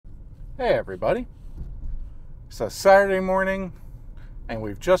Hey everybody, it's a Saturday morning and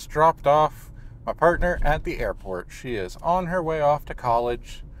we've just dropped off my partner at the airport. She is on her way off to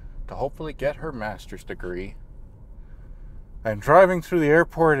college to hopefully get her master's degree. And driving through the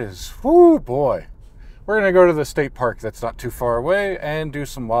airport is, whoo boy. We're going to go to the state park that's not too far away and do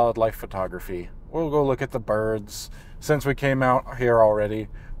some wildlife photography. We'll go look at the birds. Since we came out here already,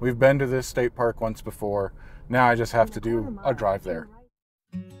 we've been to this state park once before. Now I just have to do a drive there.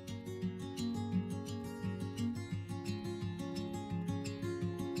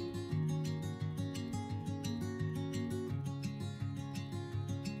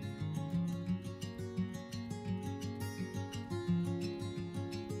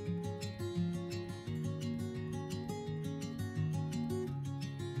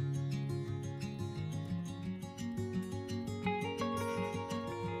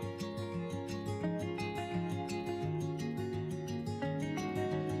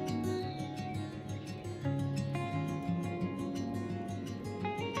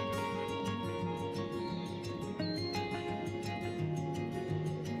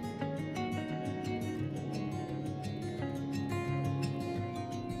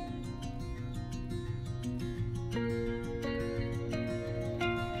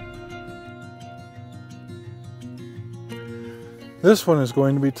 This one is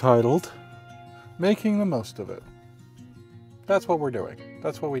going to be titled, Making the Most of It. That's what we're doing.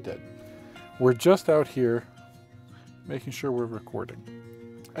 That's what we did. We're just out here making sure we're recording.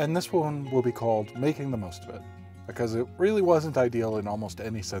 And this one will be called Making the Most of It, because it really wasn't ideal in almost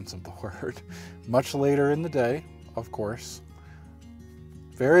any sense of the word. Much later in the day, of course.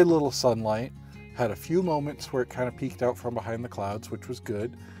 Very little sunlight. Had a few moments where it kind of peeked out from behind the clouds, which was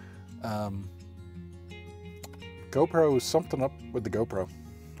good. GoPro was something up with the GoPro.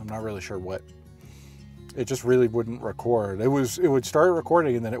 I'm not really sure what. It just really wouldn't record. It would start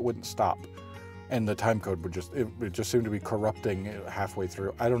recording and then it wouldn't stop. And the time code would it just seemed to be corrupting halfway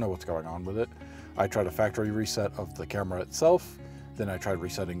through. I don't know what's going on with it. I tried a factory reset of the camera itself. Then I tried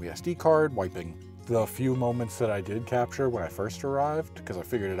resetting the SD card, wiping the few moments that I did capture when I first arrived, because I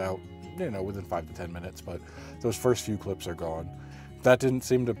figured it out, within 5 to 10 minutes, but those first few clips are gone.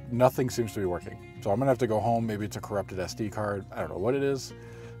 Nothing seems to be working. So I'm gonna have to go home. Maybe it's a corrupted SD card. I don't know what it is.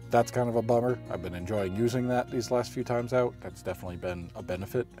 That's kind of a bummer. I've been enjoying using that these last few times out. That's definitely been a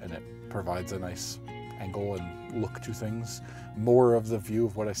benefit, and it provides a nice angle and look to things. More of the view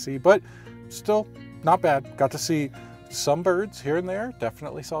of what I see, but still not bad. Got to see some birds here and there.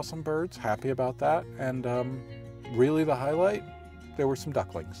 Definitely saw some birds. Happy about that. And really the highlight, there were some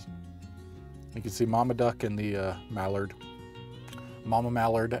ducklings. You can see Mama Duck and the mallard. Mama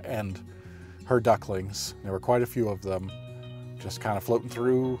Mallard and her ducklings. There were quite a few of them, just kind of floating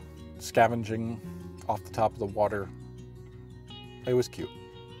through, scavenging off the top of the water. It was cute.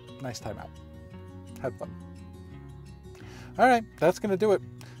 Nice time out. Had fun. All right, that's going to do it.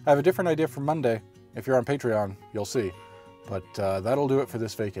 I have a different idea for Monday. If you're on Patreon, you'll see. But that'll do it for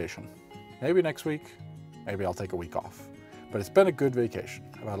this vacation. Maybe next week, maybe I'll take a week off. But it's been a good vacation.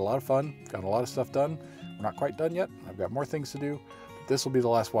 I've had a lot of fun, got a lot of stuff done. We're not quite done yet. I've got more things to do. This will be the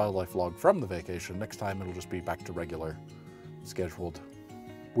last wildlife vlog from the vacation. Next time it'll just be back to regular scheduled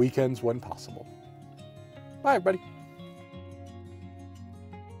weekends when possible. Bye everybody.